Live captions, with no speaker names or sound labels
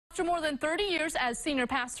After more than 30 years as senior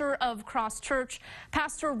pastor of Cross Church,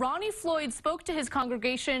 Pastor Ronnie Floyd spoke to his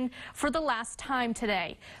congregation for the last time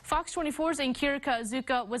today. Fox 24's Nkirika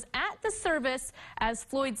Azuka was at the service as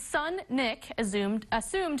Floyd's son, Nick,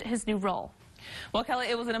 assumed his new role. Well, Kelly,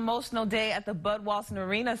 it was an emotional day at the Bud Walton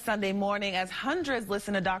Arena Sunday morning as hundreds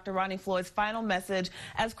listened to Dr. Ronnie Floyd's final message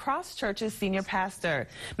as Cross Church's senior pastor.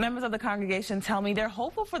 Members of the congregation tell me they're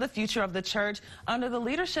hopeful for the future of the church under the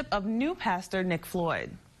leadership of new pastor Nick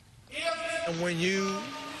Floyd. And when you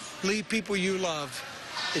leave people you love,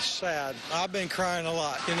 it's sad. I've been crying a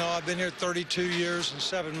lot. You know, I've been here 32 years and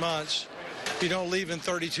 7 months. You don't leave in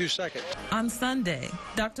 32 seconds. On Sunday,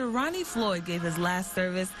 Dr. Ronnie Floyd gave his last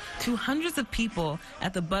service to hundreds of people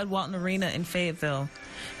at the Bud Walton Arena in Fayetteville.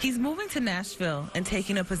 He's moving to Nashville and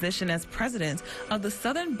taking a position as president of the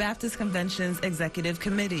Southern Baptist Convention's Executive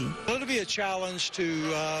Committee. It'll be a challenge to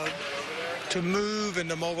move and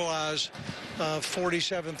to mobilize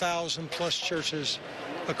 47,000 plus churches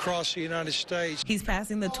across the United States. He's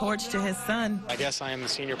passing the torch to his son. I guess I am the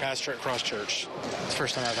senior pastor at Cross Church. It's the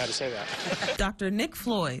first time I've had to say that. Dr. Nick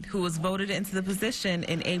Floyd, who was voted into the position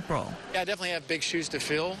in April. Yeah, I definitely have big shoes to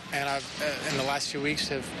fill, and I've, in the last few weeks,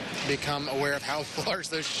 have become aware of how large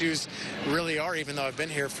those shoes really are, even though I've been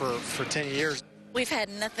here for 10 years. We've had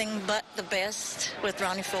nothing but the best with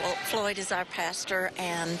Ronnie Floyd as our pastor,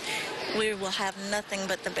 and we will have nothing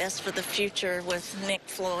but the best for the future with Nick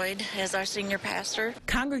Floyd as our senior pastor.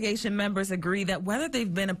 Congregation members agree that whether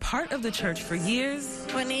they've been a part of the church for years,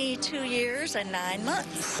 22 years and 9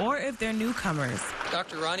 months, or if they're newcomers.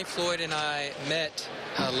 Dr. Ronnie Floyd and I met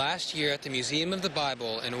last year at the Museum of the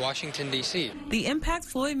Bible in Washington, D.C. The impact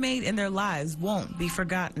Floyd made in their lives won't be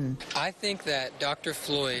forgotten. I think that Dr.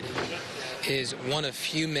 Floyd is one of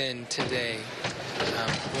few men today,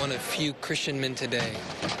 one of few Christian men today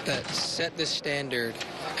that set the standard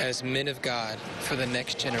as men of God for the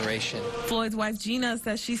next generation. Floyd's wife Gina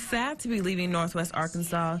says she's sad to be leaving Northwest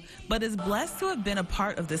Arkansas, but is blessed to have been a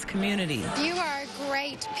part of this community. You are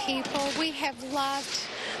great people. We have loved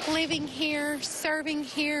living here, serving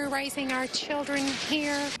here, raising our children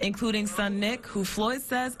here. Including son Nick, who Floyd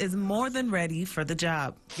says is more than ready for the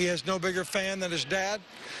job. He has no bigger fan than his dad,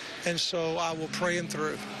 and so I will pray him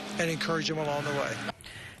through and encourage him along the way.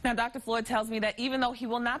 Now, Dr. Floyd tells me that even though he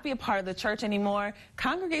will not be a part of the church anymore,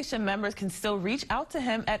 congregation members can still reach out to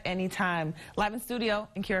him at any time. Live in studio,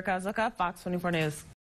 Nkirika Azuka, Fox 24 News.